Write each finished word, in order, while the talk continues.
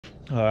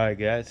Alright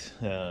guys,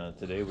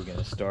 today we're going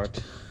to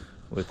start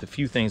with a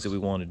few things that we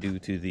want to do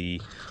to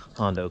the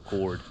Honda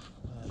Accord.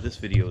 This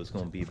video is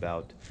going to be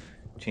about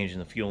changing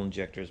the fuel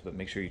injectors, but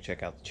make sure you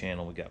check out the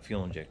channel. We got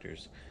fuel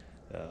injectors,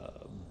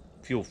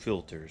 fuel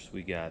filters,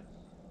 we got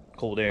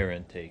cold air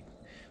intake,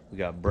 we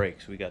got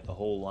brakes, we got the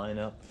whole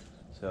lineup.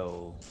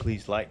 So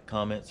please like,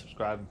 comment,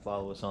 subscribe, and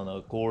follow us on the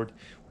Accord.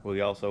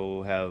 We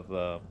also have,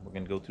 we're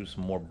going to go through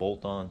some more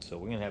bolt-ons, so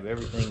we're going to have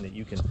everything that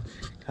you can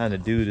kind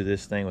of do to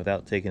this thing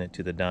without taking it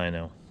to the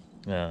dyno.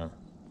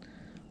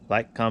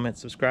 Like, comment,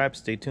 subscribe,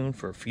 stay tuned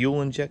for a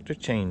fuel injector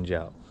change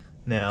out.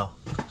 Now,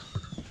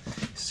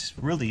 this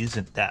really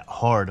isn't that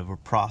hard of a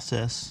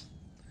process.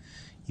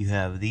 You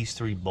have these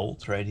three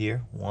bolts right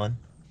here. 1,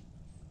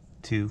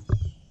 2,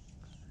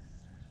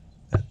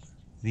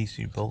 these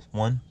three bolts.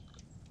 1,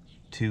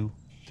 2,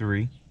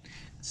 3.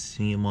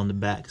 See them on the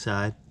back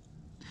side.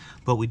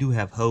 But we do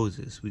have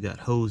hoses. We got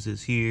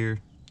hoses here.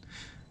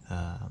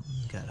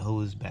 Got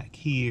hose back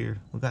here.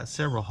 We've got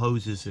several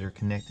hoses that are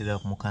connected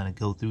up, and we'll kind of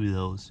go through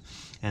those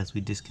as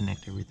we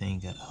disconnect everything.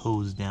 Got a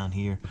hose down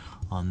here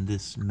on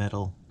this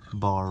metal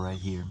bar right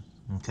here.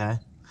 Okay,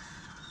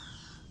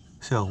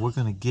 so we're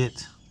going to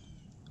get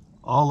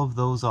all of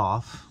those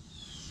off.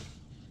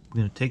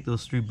 We're going to take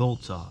those three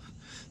bolts off.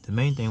 The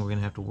main thing we're going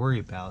to have to worry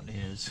about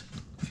is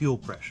fuel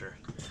pressure.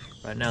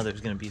 Right now there's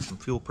going to be some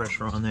fuel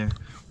pressure on there.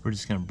 We're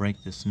just going to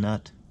break this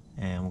nut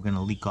and we're going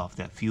to leak off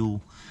that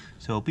fuel.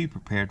 So be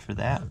prepared for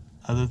that.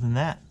 Other than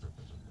that,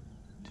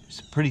 it's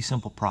a pretty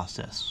simple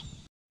process.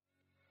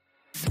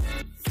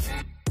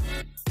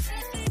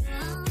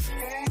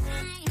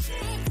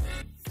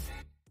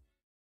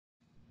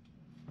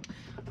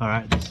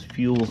 Alright, this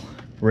fuel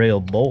rail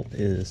bolt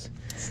is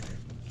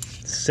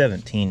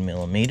 17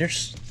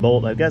 millimeters.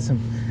 Bolt, I've got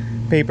some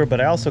paper, but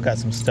I also got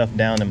some stuff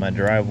down in my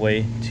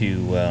driveway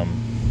to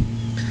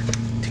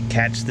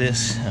catch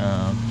this.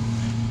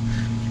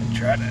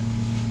 Try to.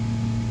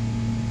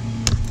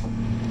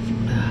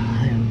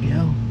 There we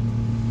go.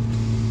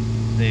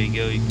 There you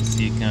go. You can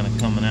see it kind of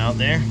coming out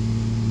there.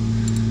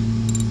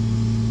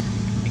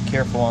 Be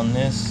careful on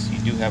this. You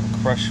do have a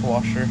crush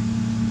washer.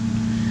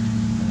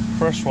 A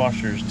crush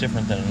washer is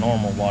different than a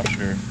normal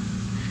washer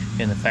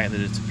in the fact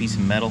that it's a piece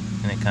of metal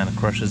and it kind of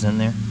crushes in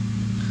there.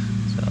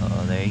 So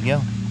there you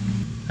go.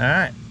 All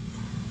right.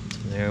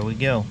 So there we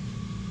go.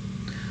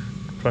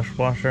 Crush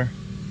washer.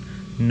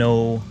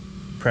 No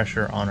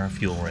pressure on our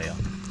fuel rail.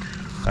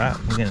 Alright,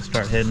 we're going to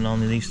start heading on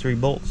to these three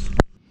bolts.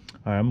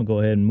 Alright, I'm going to go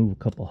ahead and move a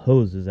couple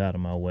hoses out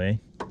of my way.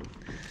 I'm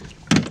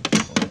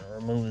going to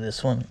remove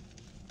this one.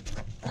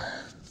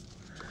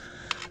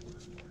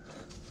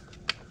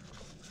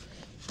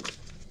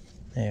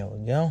 There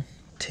we go.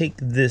 Take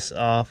this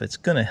off. It's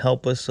going to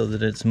help us so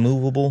that it's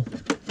movable.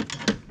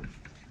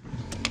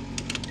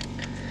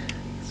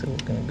 So we're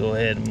going to go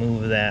ahead and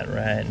move that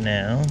right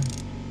now.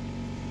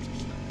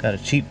 Got a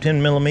cheap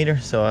 10 millimeter,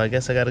 so I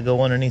guess I got to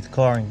go underneath the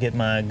car and get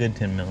my good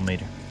 10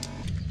 millimeter.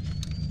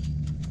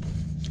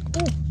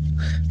 Ooh,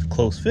 it's a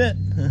close fit.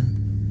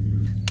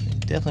 You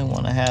definitely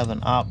want to have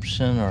an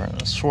option or an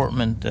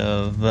assortment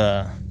of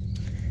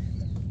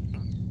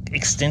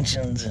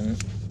extensions and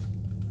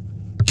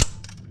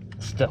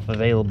stuff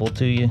available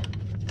to you.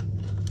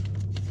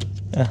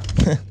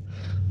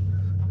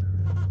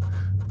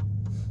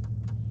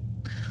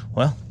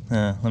 Well,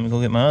 let me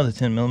go get my other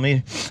 10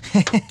 millimeter.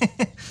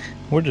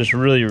 We're just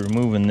really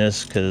removing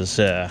this because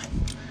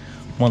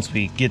once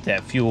we get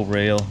that fuel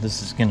rail,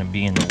 this is going to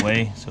be in the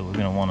way, so we're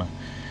going to want to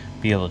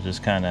be able to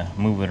just kind of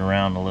move it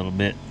around a little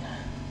bit.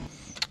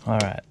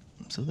 Alright,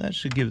 so that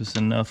should give us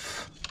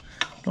enough.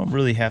 Don't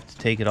really have to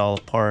take it all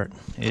apart.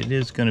 It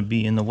is going to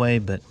be in the way,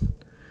 but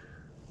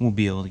we'll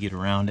be able to get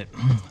around it.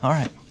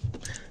 Alright,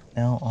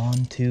 now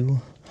on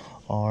to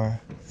our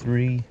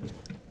three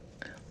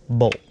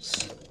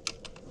bolts.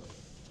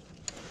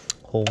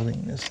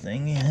 Holding this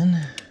thing in.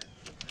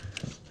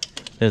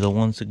 They're the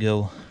ones that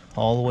go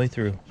all the way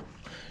through.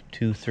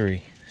 2,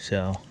 3.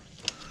 So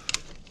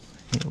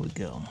here we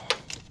go.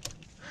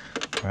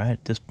 Alright,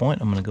 at this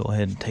point I'm going to go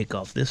ahead and take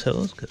off this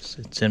hose because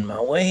it's in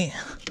my way.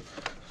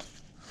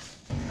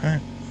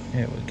 Alright,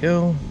 there we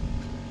go.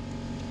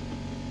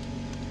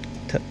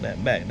 Tuck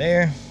that back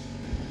there.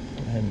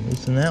 Go ahead and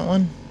loosen that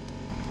one.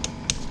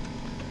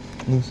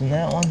 Loosen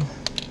that one.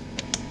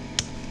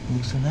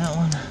 Loosen that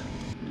one.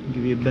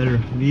 Give you a better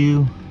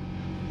view.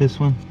 This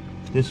one,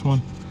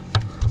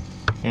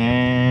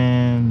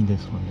 and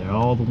this one. They're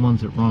all the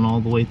ones that run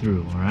all the way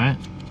through. Alright,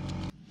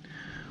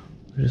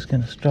 we're just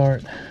gonna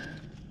start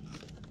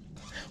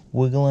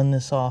wiggling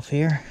this off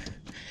here.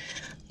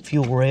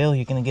 Fuel rail,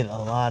 you're gonna get a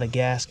lot of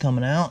gas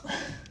coming out.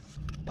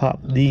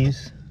 Pop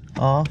these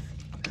off.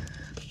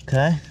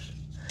 Okay,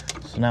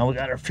 so now we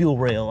got our fuel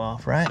rail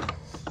off. Right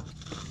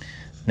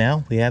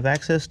now we have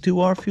access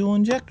to our fuel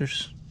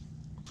injectors.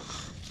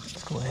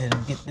 Let's go ahead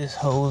and get this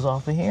hose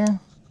off of here.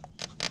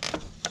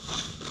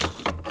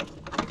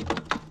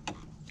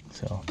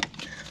 So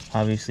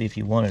obviously if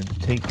you wanted to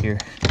take your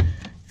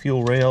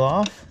fuel rail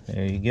off,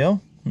 there you go.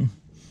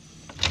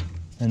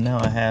 And now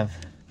I have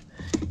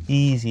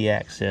easy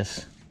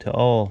access to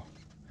all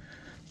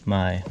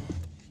my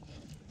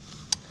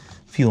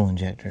fuel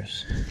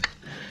injectors.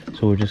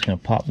 So we're just going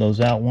to pop those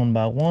out one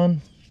by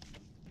one.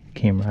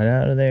 Came right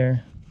out of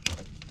there.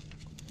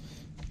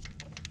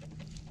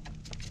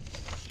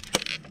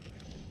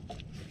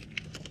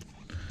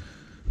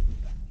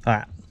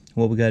 Alright,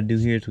 what we got to do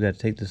here is we got to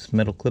take this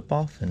metal clip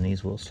off, and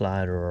these will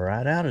slide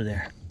right out of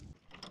there.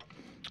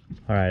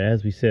 Alright,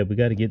 as we said, we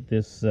got to get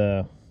this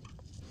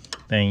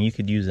thing. You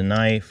could use a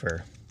knife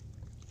or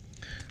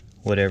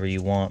whatever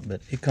you want,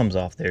 but it comes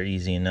off there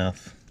easy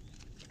enough.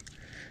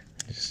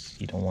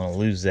 You don't want to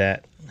lose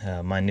that.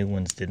 My new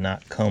ones did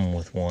not come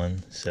with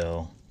one,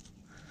 so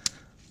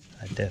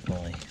I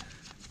definitely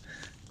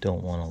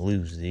don't want to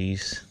lose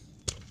these.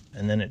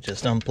 And then it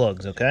just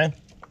unplugs, okay?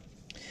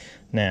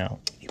 Now,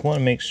 you want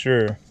to make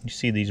sure you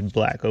see these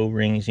black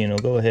O-rings, you know,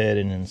 go ahead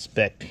and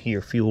inspect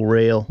your fuel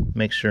rail.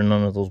 Make sure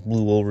none of those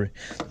blue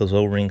those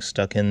O-rings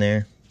stuck in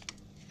there.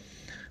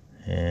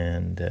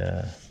 And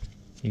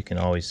you can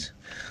always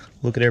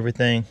look at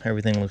everything.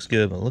 Everything looks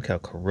good, but look how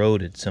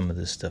corroded some of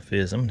this stuff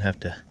is. I'm gonna have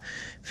to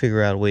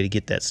figure out a way to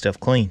get that stuff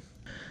clean.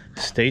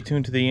 Stay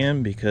tuned to the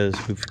end because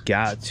we've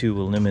got to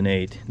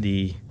eliminate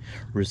the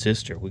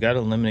resistor. We got to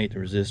eliminate the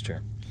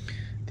resistor.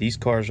 These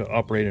cars are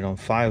operated on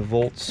 5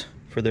 volts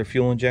for their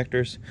fuel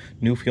injectors.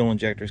 New fuel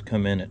injectors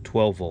come in at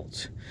 12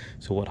 volts.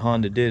 So what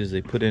Honda did is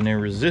they put in a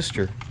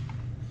resistor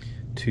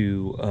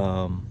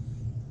to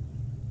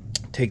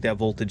take that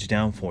voltage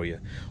down for you.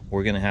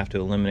 We're going to have to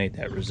eliminate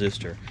that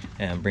resistor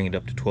and bring it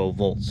up to 12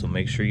 volts. So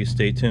make sure you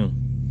stay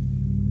tuned.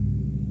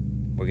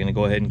 We're going to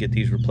go ahead and get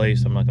these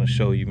replaced. I'm not going to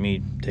show you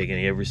me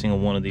taking every single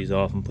one of these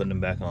off and putting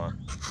them back on.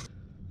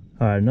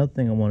 Alright, another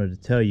thing I wanted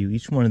to tell you,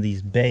 each one of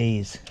these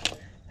bays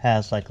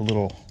has like a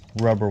little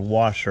rubber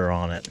washer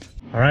on it.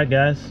 Alright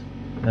guys,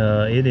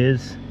 it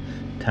is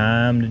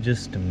time to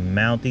just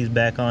mount these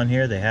back on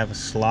here. They have a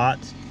slot.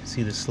 You can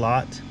see the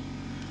slot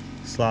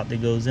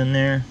that goes in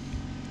there.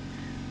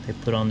 They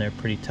put on there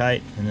pretty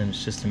tight, and then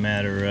it's just a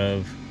matter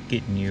of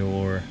getting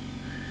your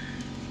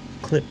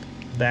clip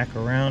back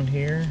around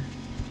here.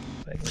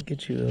 If I can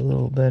get you a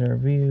little better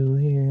view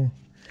here.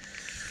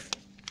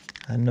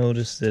 I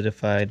noticed that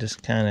if I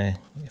just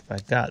if I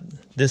got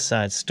this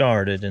side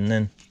started and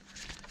then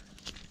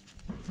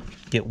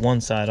get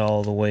one side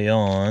all the way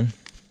on,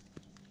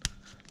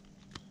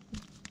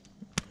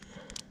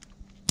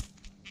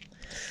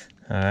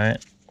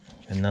 alright,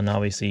 and then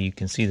obviously you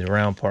can see the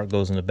round part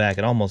goes in the back.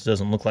 It almost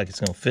doesn't look like it's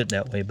going to fit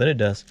that way, but it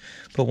does.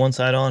 Put one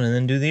side on and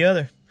then do the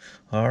other.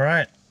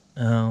 Alright,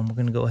 we're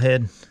going to go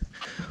ahead and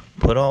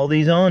put all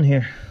these on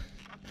here.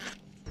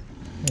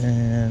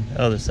 And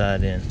the other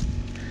side in.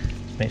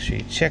 Make sure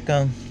you check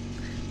them.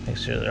 Make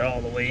sure they're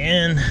all the way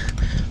in.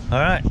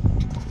 Alright,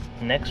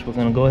 next we're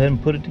going to go ahead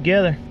and put it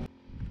together.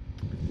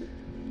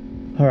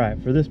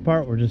 Alright, for this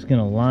part we're just going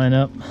to line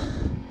up.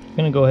 We're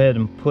going to go ahead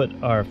and put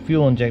our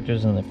fuel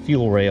injectors in the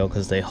fuel rail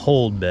because they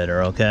hold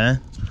better, okay?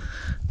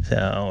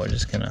 So we're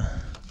just going to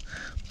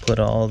put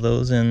all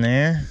those in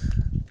there.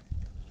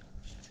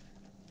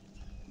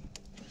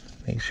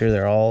 Make sure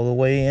they're all the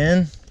way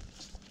in.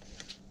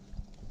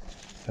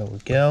 There we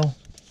go.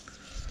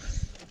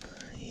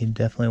 You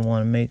definitely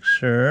want to make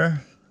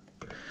sure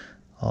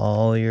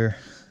all your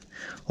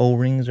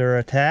O-rings are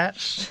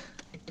attached.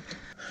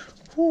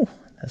 Whew,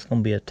 that's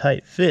going to be a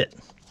tight fit.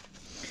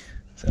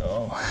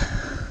 So,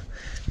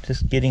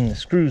 just getting the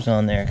screws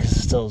on there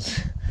because those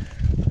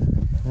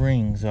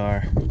rings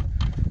are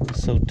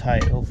so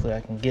tight. Hopefully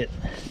I can get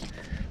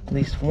at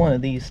least one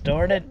of these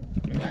started.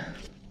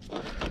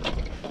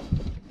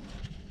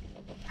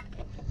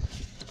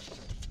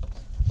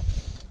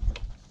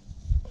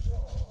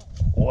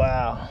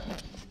 Wow.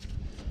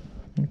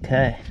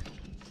 Okay.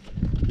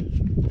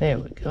 There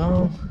we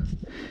go.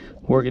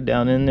 Work it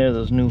down in there.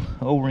 Those new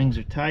O-rings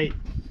are tight.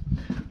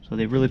 So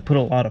they really put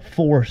a lot of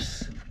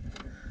force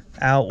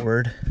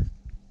outward.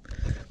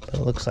 But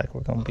it looks like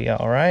we're going to be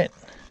alright.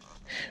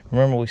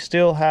 Remember, we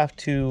still have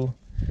to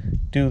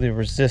do the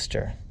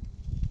resistor.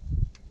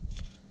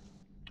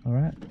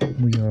 Alright.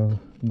 We are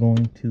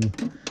going to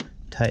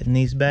tighten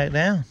these back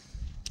down.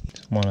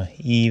 Just want to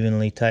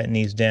evenly tighten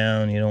these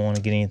down. You don't want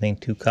to get anything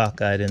too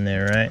cockeyed in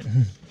there, right?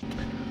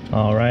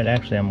 Alright,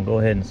 actually I'm going to go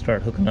ahead and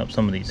start hooking up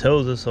some of these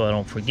hoses so I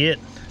don't forget.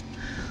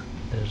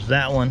 There's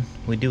that one.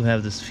 We do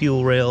have this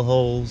fuel rail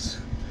hose.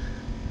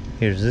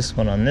 Here's this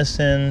one on this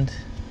end.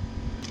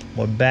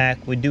 We're back.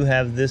 We do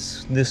have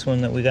this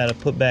one that we got to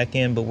put back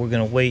in, but we're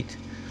going to wait.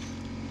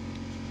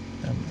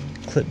 I'm going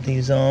to clip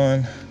these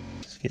on.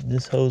 Let's get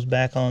this hose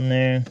back on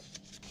there.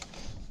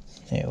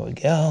 There we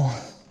go.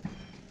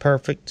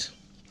 Perfect.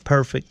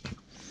 Perfect.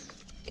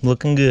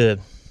 Looking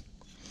good.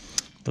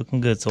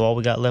 Looking good. So all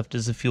we got left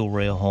is the fuel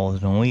rail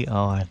hose, and we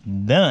are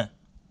done.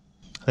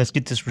 Let's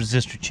get this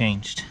resistor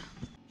changed.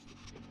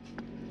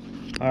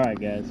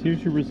 Alright guys,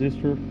 here's your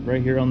resistor right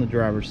here on the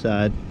driver's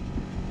side.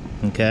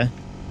 Okay.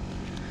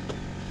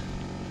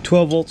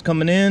 12 volts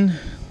coming in,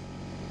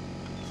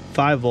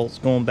 5 volts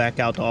going back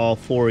out to all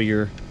 4 of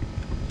your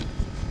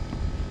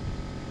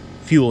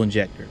fuel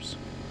injectors.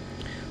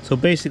 So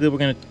basically we're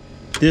going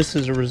to, this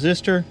is a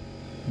resistor,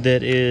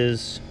 that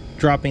is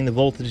dropping the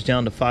voltage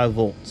down to 5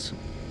 volts.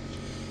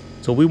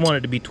 So we want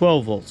it to be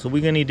 12 volts. So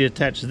we're going to need to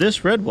attach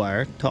this red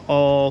wire to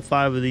all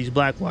 5 of these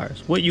black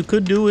wires. What you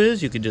could do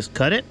is you could just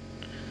cut it,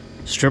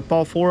 strip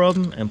all 4 of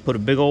them, and put a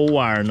big old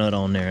wire nut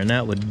on there, and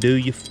that would do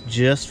you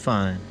just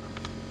fine.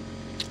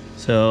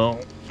 So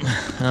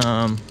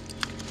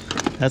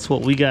that's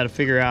what we got to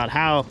figure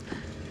out.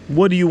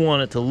 What do you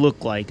want it to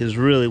look like is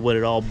really what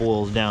it all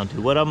boils down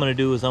to. What I'm going to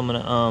do is I'm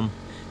going to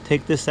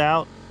take this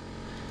out.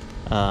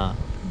 I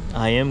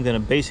am going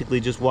to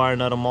basically just wire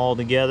nut them all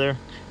together,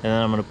 and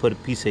then I'm going to put a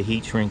piece of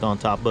heat shrink on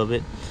top of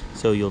it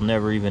so you'll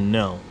never even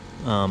know.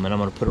 And I'm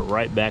going to put it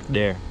right back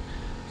there.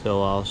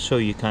 So I'll show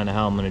you kind of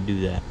how I'm going to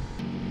do that.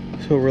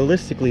 So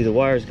realistically, the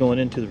wires going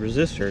into the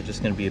resistor are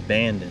just going to be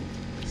abandoned.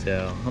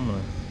 So I'm going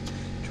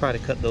to try to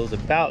cut those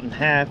about in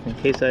half in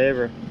case I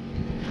ever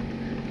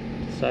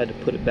decide to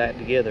put it back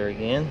together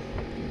again.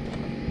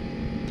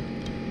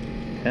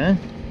 Okay.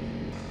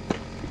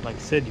 Like I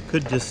said, you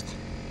could just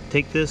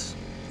take this,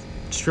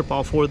 strip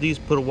all 4 of these,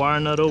 put a wire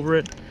nut over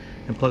it,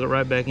 and plug it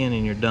right back in,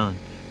 and you're done.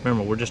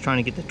 Remember, we're just trying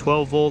to get the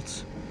 12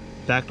 volts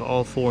back to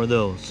all 4 of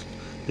those.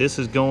 This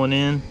is going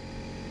in,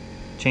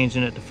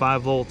 changing it to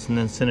 5 volts, and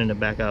then sending it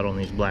back out on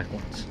these black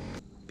ones.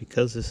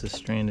 Because this is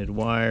stranded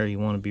wire, you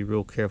want to be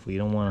real careful. You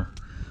don't want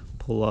to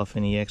pull off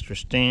any extra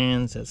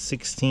strands. That's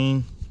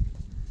 16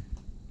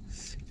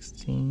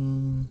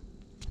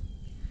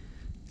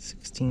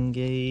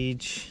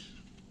 gauge.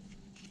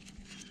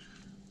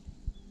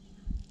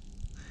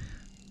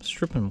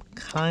 Stripping them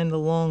kind of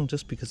long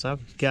just because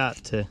I've got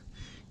to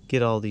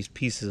get all these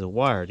pieces of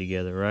wire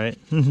together, right?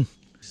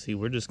 See,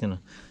 we're just gonna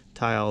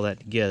tie all that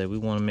together. We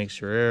want to make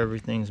sure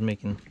everything's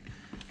making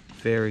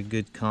very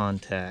good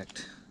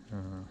contact.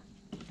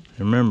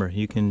 Remember,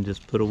 you can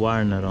just put a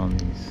wire nut on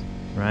these,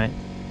 right?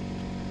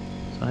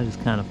 So I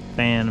just kind of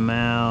fan them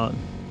out,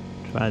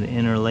 try to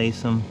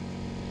interlace them.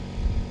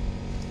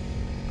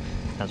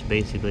 That's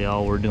basically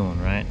all we're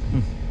doing, right?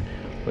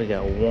 We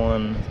got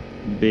one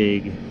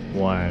big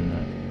wire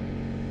nut.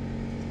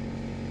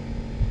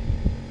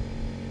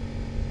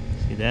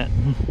 See that?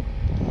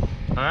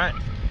 All right.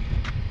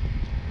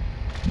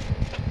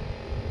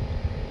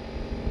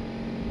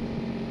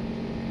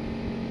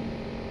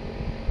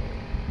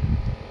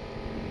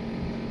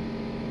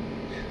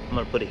 I'm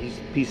gonna put a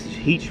piece of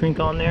heat shrink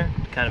on there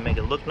to kind of make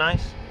it look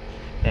nice,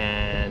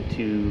 and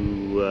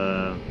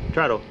to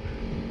try to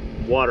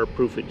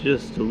waterproof it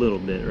just a little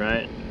bit,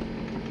 right?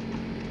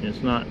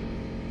 It's not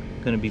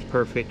gonna be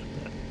perfect,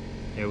 but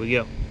there we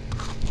go.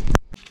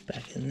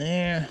 Back in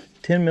there,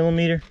 10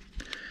 millimeter,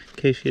 in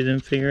case you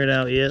didn't figure it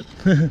out yet.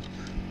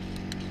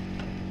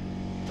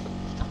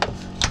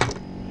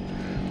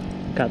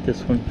 Got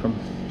this one from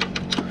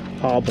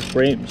Hobble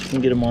Freight. You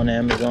can get them on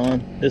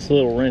Amazon. This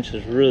little wrench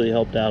has really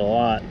helped out a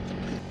lot.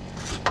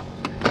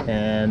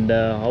 And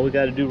all we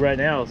got to do right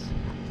now is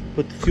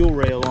put the fuel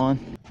rail on.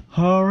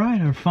 All right,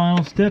 our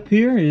final step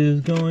here is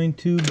going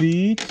to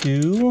be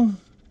to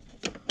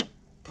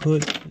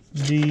put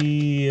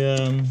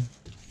the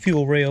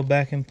fuel rail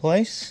back in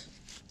place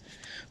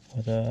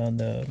with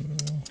the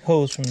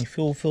hose from the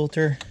fuel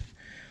filter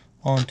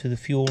onto the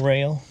fuel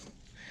rail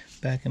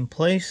back in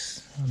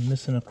place. I'm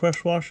missing a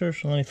crush washer,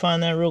 so let me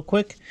find that real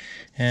quick,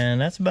 and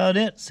that's about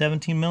it.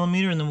 17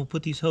 millimeter, and then we'll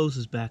put these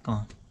hoses back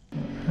on.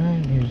 All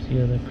right, here's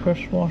the other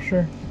crush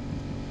washer.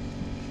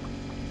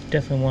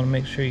 Definitely want to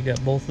make sure you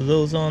got both of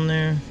those on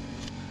there.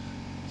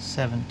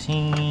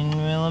 17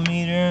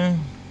 millimeter.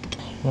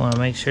 You want to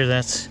make sure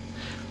that's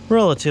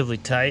relatively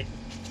tight.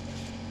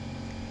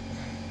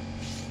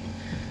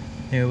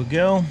 There we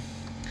go.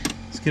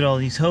 Let's get all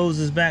these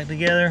hoses back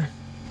together.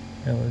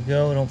 There we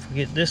go. Don't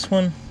forget this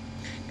one.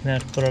 Gonna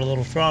have to put our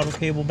little throttle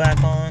cable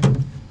back on.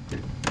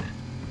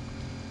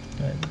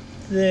 Right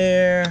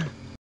there.